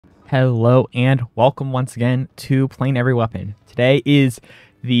Hello and welcome once again to Playing Every Weapon. Today is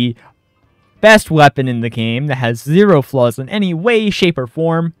the best weapon in the game that has zero flaws in any way, shape, or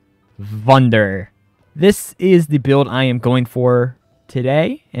form, Wunder. This is the build I am going for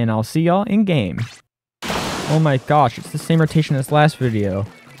today, and I'll see y'all in game. Oh my gosh, it's the same rotation as last video.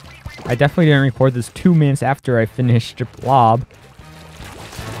 I definitely didn't record this 2 minutes after I finished Blob.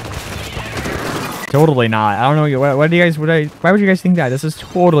 Totally not. I don't know. What do you guys? Why would you guys think that? This is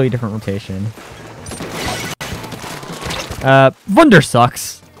totally different rotation. Wunder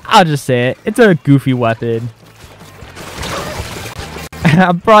sucks. I'll just say it. It's a goofy weapon.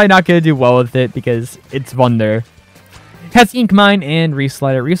 I'm probably not gonna do well with it because it's Wunder. It has Ink Mine and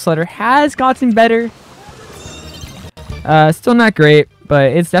Reslider. Reslider has gotten better. Still not great,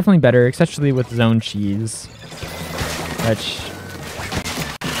 but it's definitely better, especially with Zone Cheese, which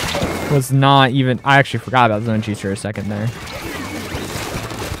was not even... I actually forgot about Zone Cheese for a second there.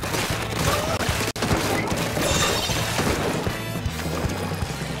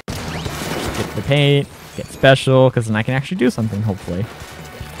 Get the paint, get special, because then I can actually do something, hopefully.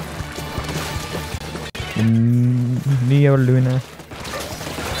 Neo Luna.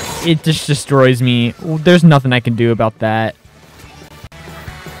 It just destroys me. There's nothing I can do about that.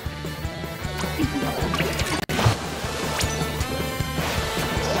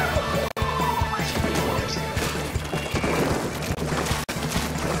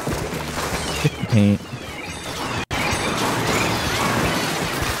 Paint.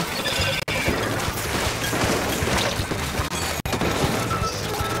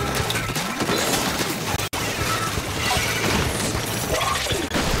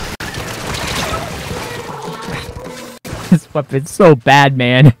 This weapon's so bad,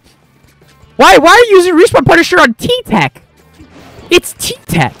 man. Why are you using Respawn Punisher on T-Tech? It's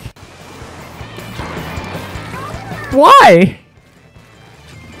T-Tech. Why?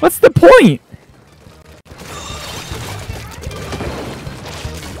 What's the point?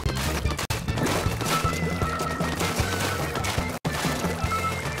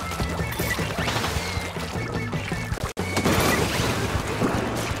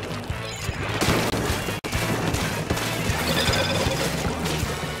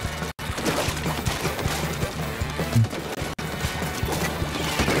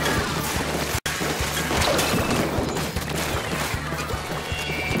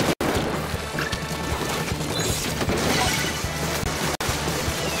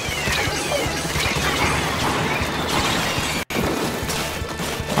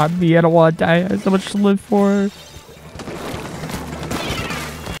 I don't want to die. I have so much to live for.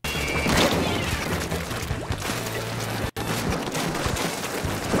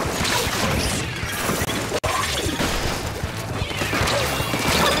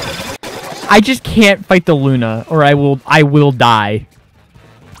 I just can't fight the Luna, or I will die.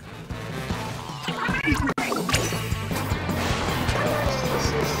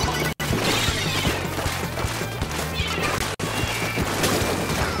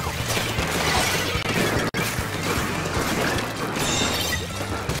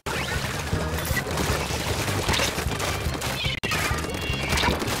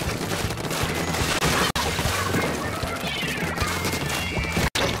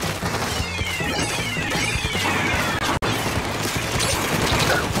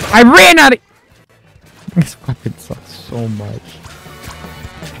 I ran out of... This weapon sucks so much.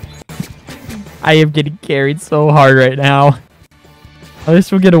 I am getting carried so hard right now. At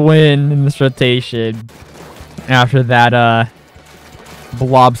least we'll get a win in this rotation after that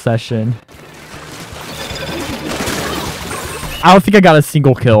blob session. I don't think I got a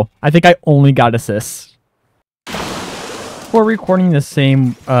single kill. I think I only got assists. We're recording the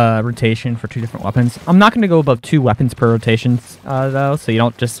same rotation for 2 different weapons. I'm not going to go above 2 weapons per rotation, though, so you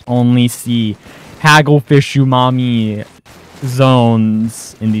don't just only see Hagglefish Umami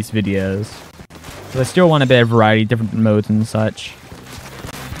zones in these videos. So I still want a bit of variety, different modes and such.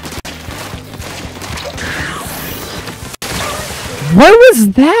 What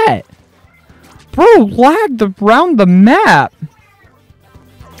was that? Bro, lagged around the map.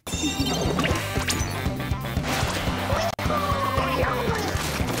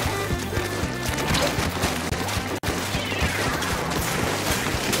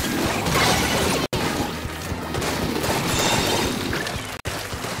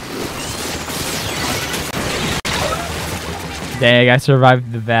 Dang, I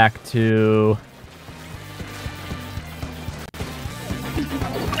survived the vac too.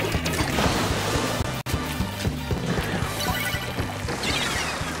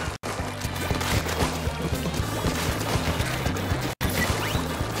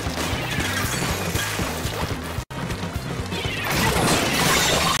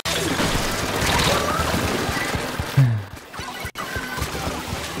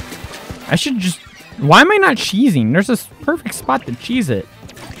 I should just... Why am I not cheesing? There's this perfect spot to cheese it.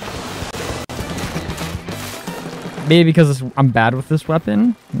 Maybe because I'm bad with this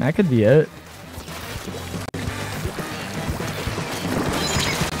weapon? That could be it.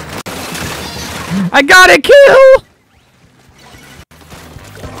 I got a kill!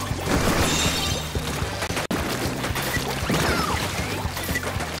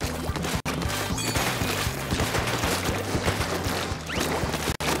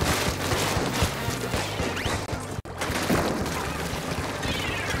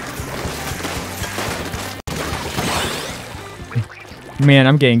 Man,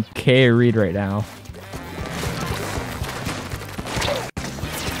 I'm getting carried right now.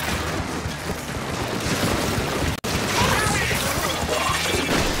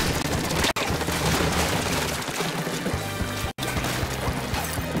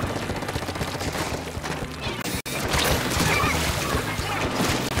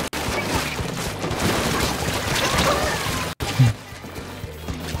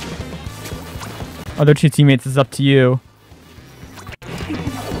 Other two teammates, is up to you.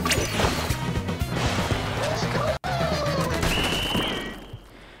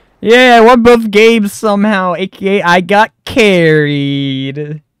 Yeah, I won both games somehow, aka I got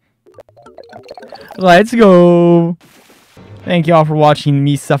carried. Let's go. Thank you all for watching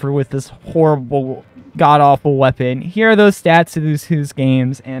me suffer with this horrible, god-awful weapon. Here are those stats to those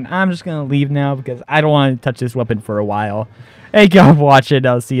games, and I'm just going to leave now because I don't want to touch this weapon for a while. Thank you all for watching.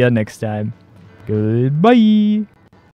 I'll see you next time. Goodbye.